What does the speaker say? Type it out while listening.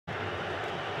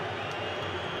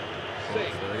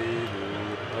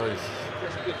어이씨.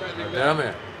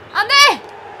 내라며. 안돼.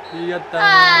 이겼다.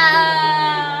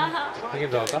 형님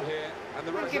더 할까?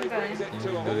 형님 더 해.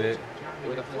 너네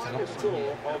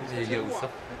잠깐만 이제 얘기하고 있어?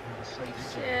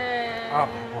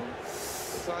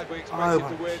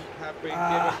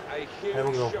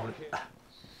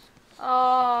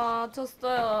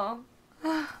 졌어요.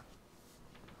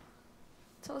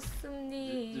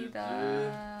 졌습니다.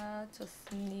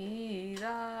 졌습니다.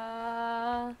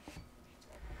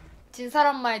 진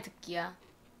사람 말 듣기야.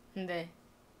 근데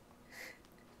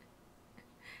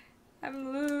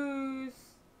I'm lose.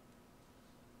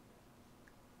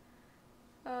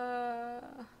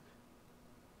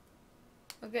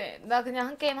 오케이, 나 그냥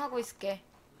한 게임 하고 있을게.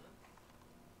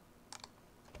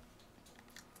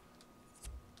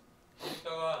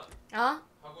 이따가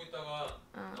하고 있다가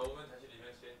나오면 다시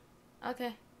리매치.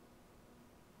 오케이.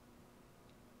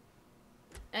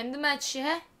 엔드 매치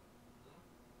해?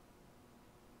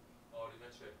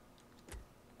 리매치.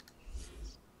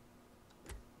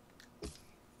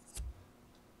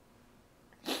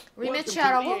 리매치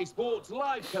하라고? EA Sports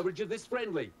live coverage of this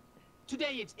friendly.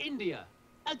 Today it's India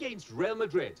against Real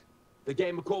Madrid. The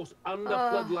game, of course, under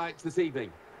floodlights this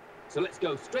evening. So let's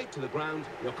go straight to the ground.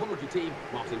 Your commentary team,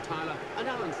 Martin Tyler and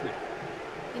Alan Smith.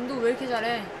 인도 왜 이렇게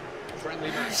잘해? Friendly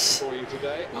match for you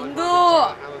today. I'm 인도.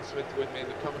 Alan Smith with me in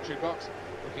the commentary box.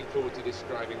 Looking forward to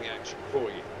describing the action for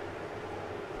you.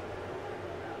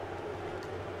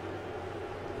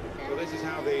 Well, this is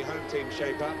how the home team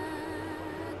shape up.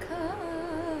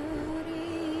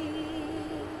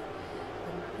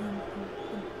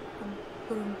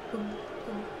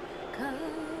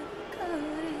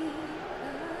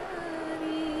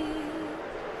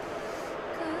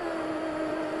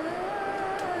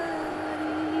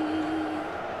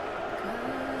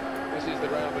 This is the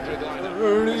Real Madrid lineup.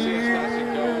 Messi is starting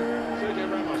goal. Sergio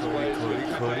Ramos plays with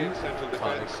Pepe in central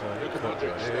defence. Luka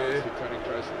Modric starts with Toni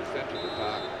Kroos in the centre of the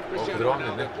park. Cristiano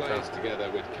Ronaldo plays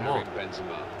together with Karim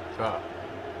Benzema. 자.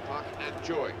 Park and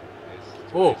Joy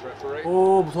is 오! today's referee.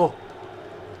 오, 무서워.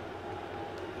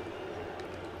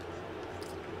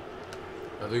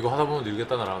 야, 너 이거 하다 보면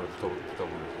늘겠다, 나랑 붙다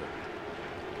보면.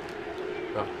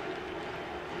 야.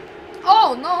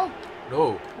 Oh no.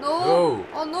 No. No.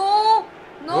 Oh no.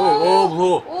 No. 오,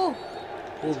 무서워. 오.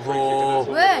 오, 무서워.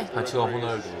 왜? 반치가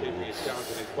호날두. Keeping his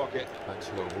cards in his pocket.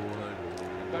 반치가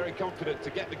호날두. Very confident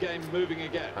to get the game moving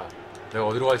again. 야, 내가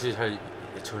어디로 갈지 잘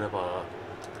예측을 해봐.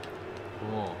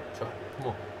 어머, 자,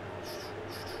 어머.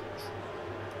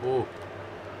 오.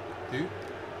 뒤?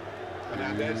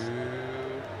 Fernandez.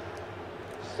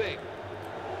 Sing.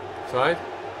 사이드?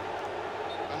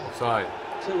 Oh, 옵사이드.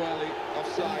 too early.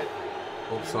 Offside.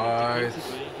 옵사이드.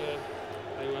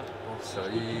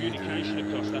 Communication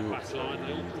across that back line.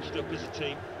 They all pushed up as a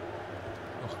team.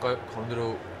 가까이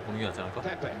가운데로 오는 게 낫지 않을까?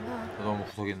 Pepe. 너 너무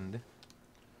구석에 있는데?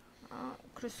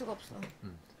 그럴 수가 없어.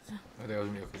 내가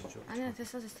좀 이렇게 해줘. 아니야,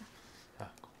 됐어. 자,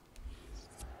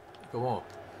 이거 뭐?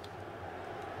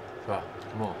 자,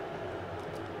 뭐?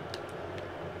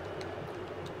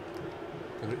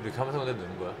 이렇게 하면서 근데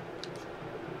넣는 거야?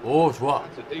 오, 좋아.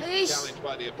 That's a decent Eish. challenge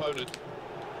by the opponent.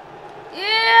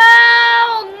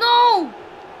 Yeah! No!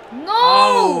 No!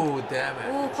 아우, damn it.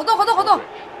 오, 걷어!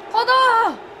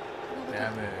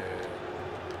 damn it.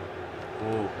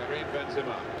 오, Karim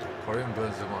Benzema. Karim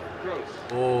Benzema. Kroos.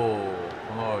 오,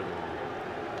 호날두.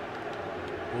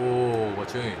 오,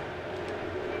 멋쟁이.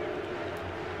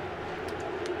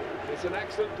 It's an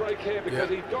excellent break here because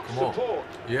Yeah, he got come on. support.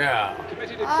 Yeah. He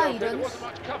committed himself there. There 이런. wasn't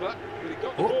much cover, but he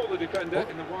got the Oh. ball, the defender,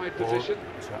 in the wide position.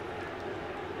 자,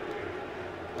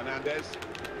 Fernandez.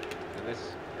 And this,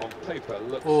 on paper,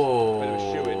 looks a 오, bit of a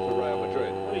shoe-in for Real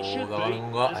Madrid. They should be, 나가는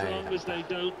건가? as long as they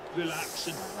don't relax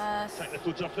and take the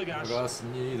foot off the gas.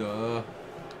 나갔습니다.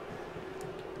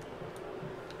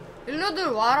 일로들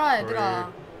와라,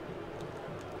 얘들아. 그래.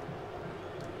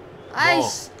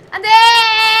 아이씨, 안돼!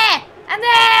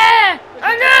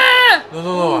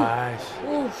 노노노, 아이씨.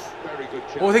 오, Very good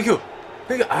chance. 오, 땡큐.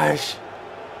 아이씨.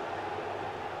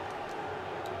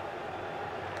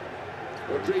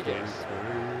 Rodriguez.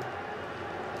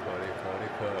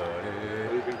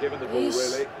 Well, he's been given the ball, Eish.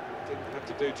 really. Didn't have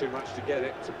to do too much to get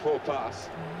it. It's a poor pass.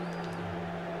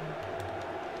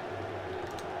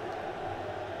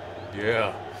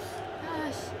 Yeah.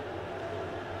 아이씨.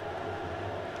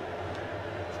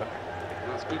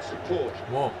 That's good support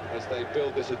뭐? as they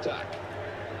build this attack.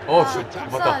 씨,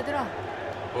 감싸, 맞다. 얘들아.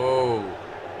 오,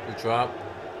 good job.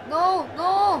 No.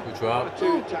 Good job.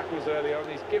 Two tackles early on.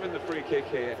 He's given the free kick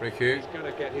here. Free kick. He's going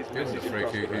to get his Give the message free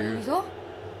across kick the here. ground. 여기서?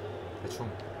 대충.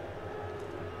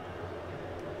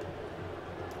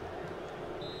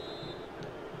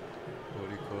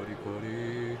 거리.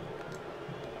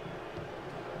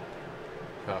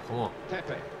 자, 컴온.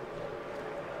 Pepe.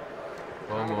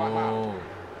 컴온.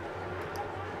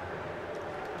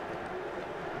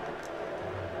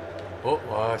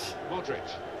 와, 씨. Modric.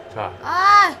 자,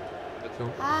 아,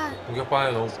 지금 아, 공격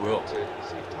방향이 너무 보여. See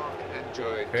Park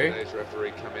enjoy Okay. today's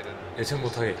referee come in and 예측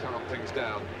못하게. calm things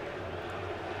down.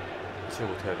 예측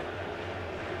못해야 돼.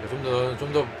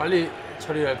 좀 더 빨리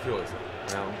처리할 필요가 있어.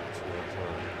 그냥 지금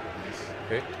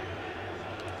오케이.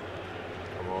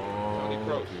 Toni 컴온.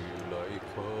 Kroos. Do you like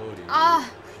curry? 아.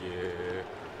 Yeah.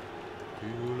 Do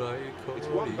you like It's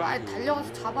curry? one back. 아,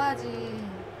 달려가서 잡아야지.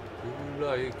 Do you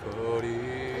like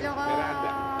curry?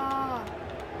 달려가.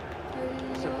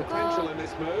 Some potential 달려가. in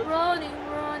this move. Running,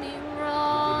 running,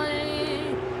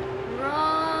 running,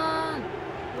 run,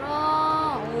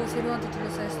 run. 오, 세 명한테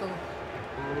둘러싸였어.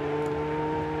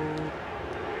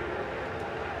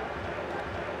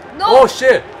 오,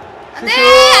 쉣! 안돼,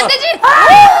 안 되지. If he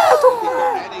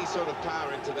got any sort of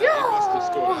power into that, he must have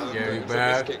scored. I don't Yeah, think you it's a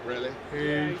miss bet. kick, really.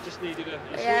 Yeah, he just needed a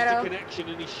Yeah. sweeter connection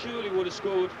and he surely would have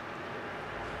scored.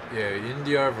 Yeah,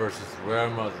 India versus Real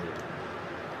Madrid.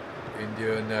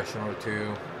 India national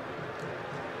team.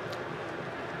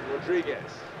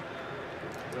 Rodriguez.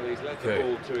 Well, he's led the Okay.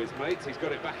 ball to his mates. He's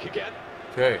got it back again.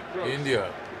 Okay, India.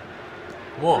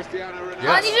 Come on. Cristiano Ronaldo.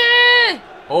 Yes. 아니지.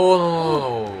 Oh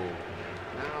no.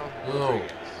 Now No.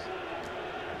 Rodriguez.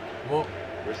 뭐?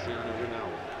 Cristiano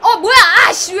Ronaldo. 어, 뭐야?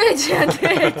 아씨, 왜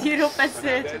쟤한테 뒤로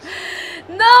패스해? Fernandes.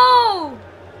 No.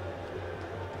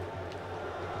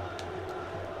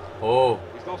 Oh.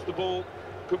 He's lost the ball.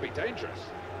 Could be dangerous.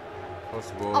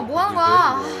 possible. 아, 뭐 하는 could be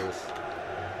거야? dangerous.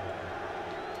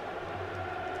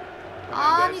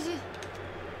 아니지.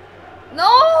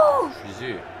 No.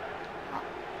 쥐지.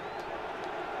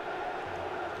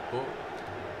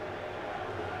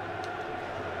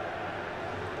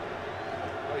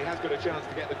 Well, he has got a chance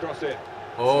to get the cross in.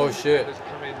 Oh shit. Has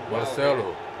come in well Marcelo.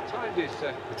 here. Timed his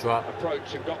Good job.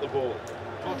 approach and got the ball.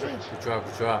 Modric. Good job.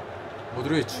 Good job.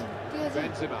 모드리치. 뛰어야지.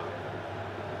 Benzema.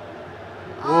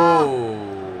 아. 오.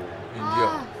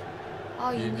 인디아.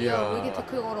 아, 인디아. 왜 이렇게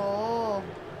태클 걸어?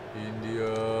 인디아.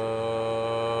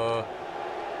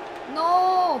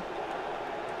 No.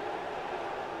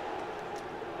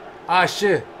 아 씨.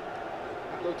 That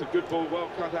looked a good ball, well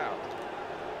cut out.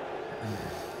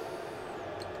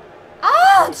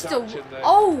 아, 진짜.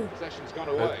 어우. Possession's gone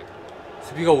away.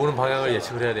 수비가 오는 방향을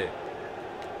예측을 해야 돼.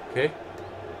 오케이?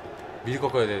 미리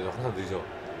꺾어야 돼. 너 항상 늦어.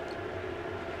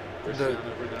 근데 Cristiano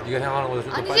Ronaldo. 네가 생각하는 것보다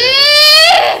좀 더 빨리 아니지.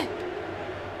 해야 돼.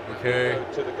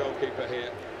 오케이. To the goalkeeper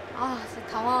here. 아, 진짜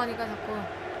당황하니까 자꾸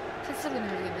패스를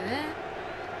누르게 되네.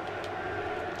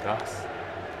 야스.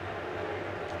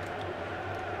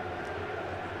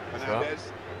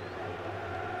 Fernandes.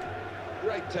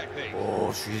 Great technique.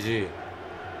 오 죽이지.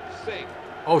 Sing.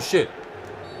 오 쉣.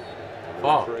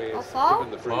 Foul. Referee has foul?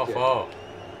 given the free 파울 kick. 파울.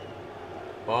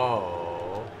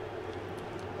 파울.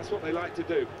 That's what they like to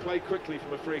do. Play quickly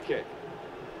from a free kick.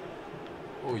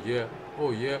 오 예.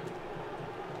 오 예.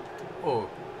 오.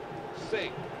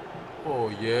 Sing.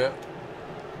 오 예.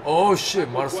 오 쉣.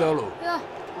 마르셀로. 야,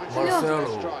 Marcelo.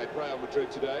 Let's try Real Madrid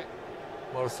today.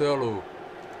 마르셀로.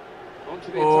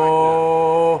 Onto the attack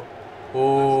now. 오.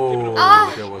 오. 아.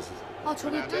 That was. 아,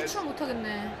 저기 뜰 줄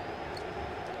못하겠네.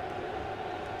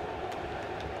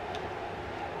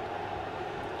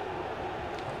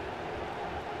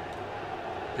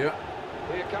 예.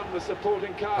 Here come the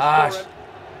supporting cast 아 for 씨. him.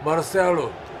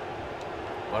 마르셀로.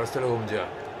 마르셀로가 문제야.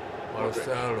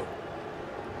 마르셀로.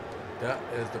 That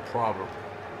is the problem.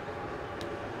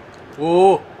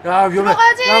 오, 야 위험해.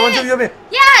 들어가지. 야 완전 위험해. 야,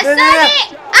 네, 네,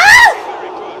 쏘리! Very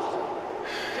close.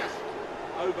 Just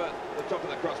over the top of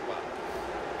the crossbar.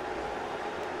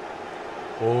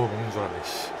 오, 먹는 줄 알았네.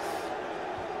 씨.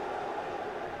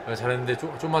 야, 잘했는데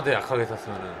좀만 더 약하게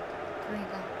쐈으면은.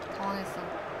 그러니까 당황했어.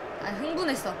 아,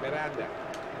 흥분했어. Miranda.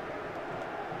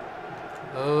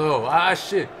 아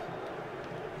씨.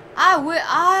 아, 왜?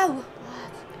 아, 왜?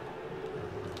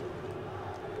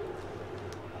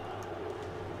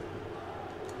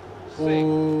 Sing.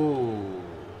 오.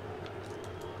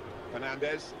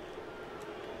 Fernandes.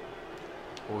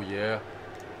 오 예.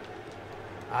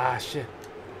 아 씨.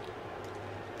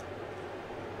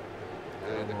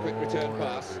 And a quick return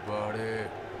pass. everybody.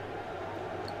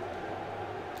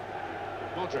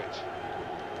 Modric.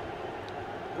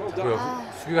 Well 뭐야, done.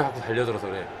 아. 수비가 자꾸 달려들어서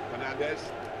그래.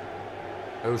 Fernandes.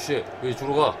 아유 씨, 왜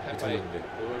주로 가? Pepe, 이쪽인데.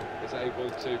 who is able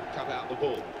to cut out the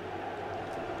ball.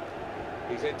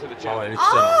 He's into the 봐봐, channel.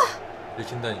 읽히잖아.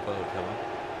 읽힌다니까 그렇게 하면.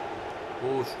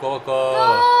 오,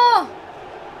 슈가바까.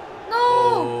 No!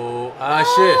 No! 오, 아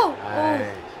씨.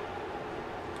 아이.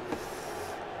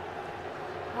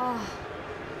 아,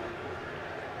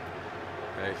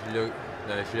 에이,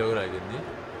 나의 실력을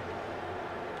알겠니?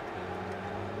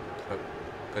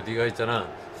 그러니까 네가 있잖아.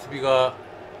 수비가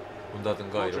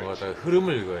온다든가 이런 거 갖다가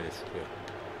흐름을 읽어야 돼, 축구에.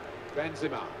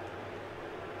 Benzema.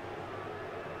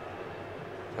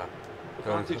 자,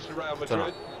 Advantage to Real 붙잖아.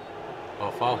 Madrid.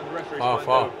 파울. And the referee's 파울, mind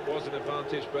파울. though was an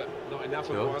advantage, but not enough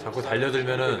of one. 자꾸 So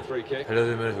달려들면은 it's a free kick.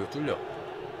 저기 뚫려.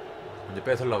 이제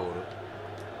뺏으려고 그래.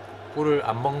 골을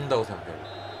안 먹는다고 생각해.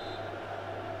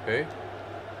 오케이.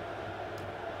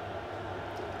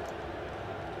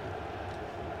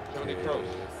 Toni Kroos.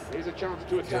 Here's a chance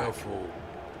to attack.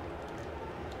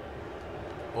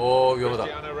 위험하다.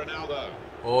 Cristiano Ronaldo.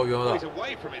 위험하다. He's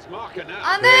away from his marker now.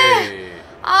 안 돼!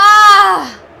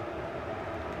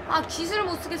 오케이. 기술을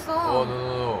못 쓰겠어.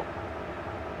 노노노.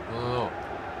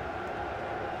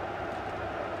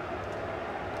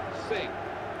 Sing.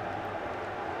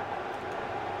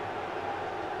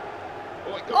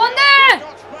 Oh, it could 안 be 돼!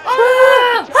 out.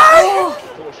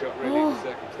 Poor shot really in the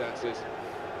circumstances.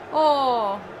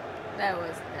 That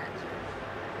was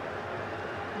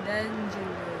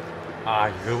dangerous.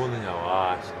 이걸 보느냐.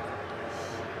 와.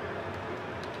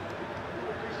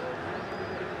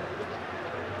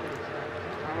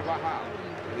 Carvajal.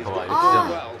 And he's 와, got 이렇게 to do 되잖아.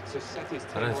 well to set his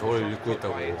team 나는 on 저걸 the front 읽고 foot by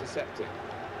있다고. intercepting.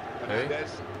 오케이.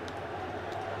 Fernandes.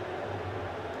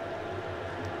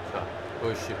 자,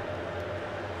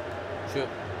 슛.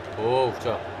 자.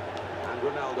 And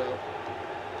Ronaldo.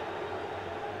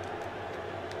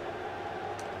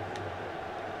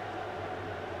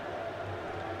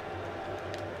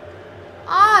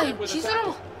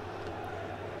 기술을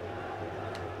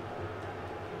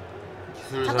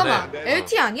기술 잠깐만. 전에.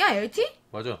 LT 아니야? LT?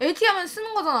 맞아. LT 하면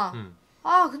쓰는 거잖아.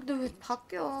 근데 왜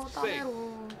바뀌어?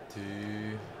 땀으로.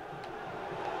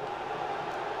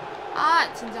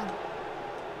 진짜.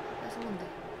 뺏으면 돼.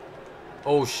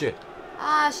 오우 쉣.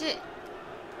 씨.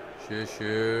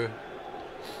 쉣.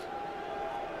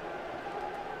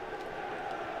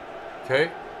 오케이.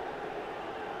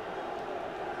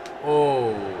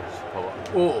 봐봐.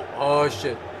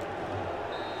 쉣.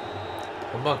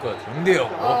 전반 끝. 0대0.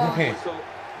 팽팽해.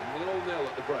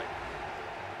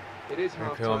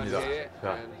 팽팽합니다. 자,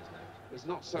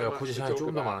 내가 포지션이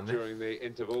조금 더 많았네.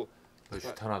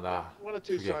 슛 하나 나.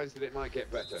 두 개.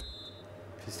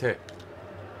 비슷해.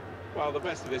 Well, the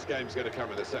best of this game is going to come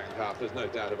in the second half. There's no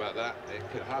doubt about that. It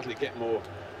could hardly get more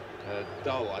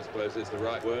dull, I suppose, is the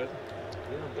right word.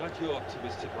 Yeah, I'm glad you're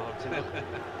optimistic, Martin.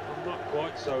 I'm not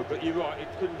quite so, but you're right. It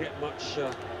couldn't get much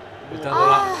more. 일단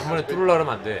한 번에 뚫으려 하면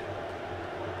안 돼.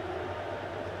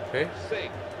 오케이.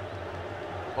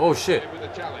 쉣.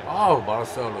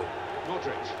 마르셀로.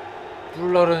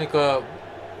 뚫으려 그러니까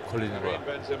걸리는 거야.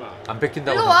 안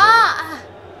뺏긴다고 일로 생각해.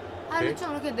 와! 이렇게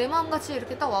좀 이렇게 내 마음같이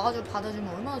이렇게 딱 와가지고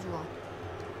받아주면 얼마나 좋아.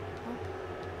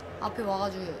 앞에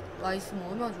와가지고 와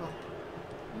있으면 얼마나 좋아.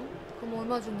 그럼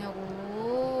얼마나 좋냐고.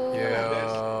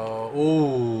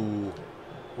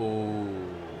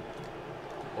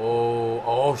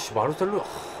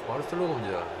 마르셀로가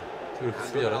문제야. 되게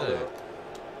수비 잘하네.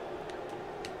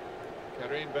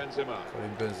 Karim Benzema.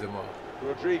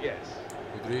 Rodriguez.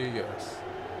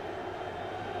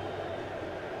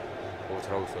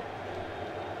 잘하고 있어.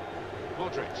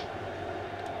 Modric.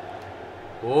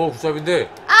 굿잡인데.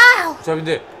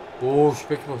 굿잡인데.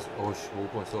 뺏기 뻔했어. 먹을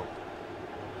뻔했어.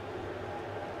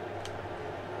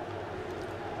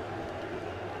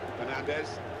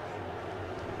 Fernandes.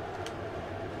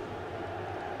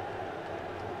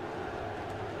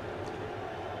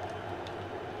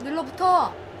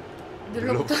 들러붙어.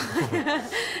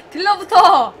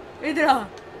 들러붙어. 얘들아.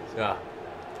 자.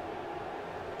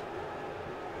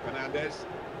 Fernandes.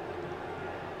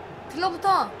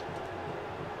 들러붙어.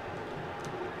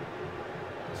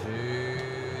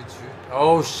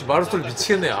 마르셀로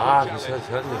미치겠네.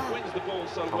 쟤한테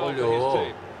다 걸려.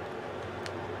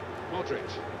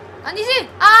 아니지.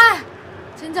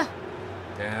 젠장.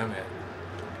 Damn it.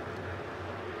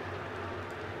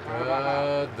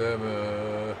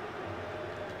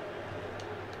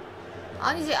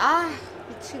 아니지.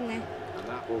 미치겠네. And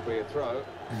that will be a throw.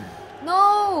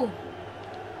 No.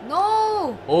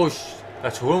 야,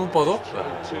 저걸 못 받아?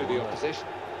 To the opposition.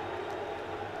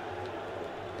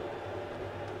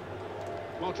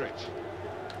 Modric.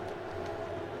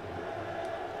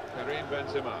 Karim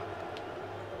Benzema.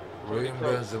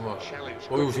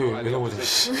 이거 쟤 왜 넘어져?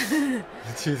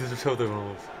 뒤에서 쫓아오다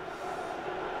그런 거.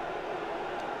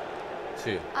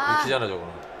 그치. 미치잖아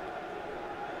저거는.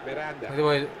 Miranda.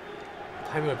 상대방의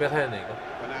타이밍을 뺏어야 되니까.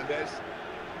 Fernandes.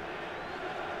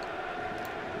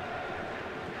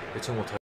 예측 못하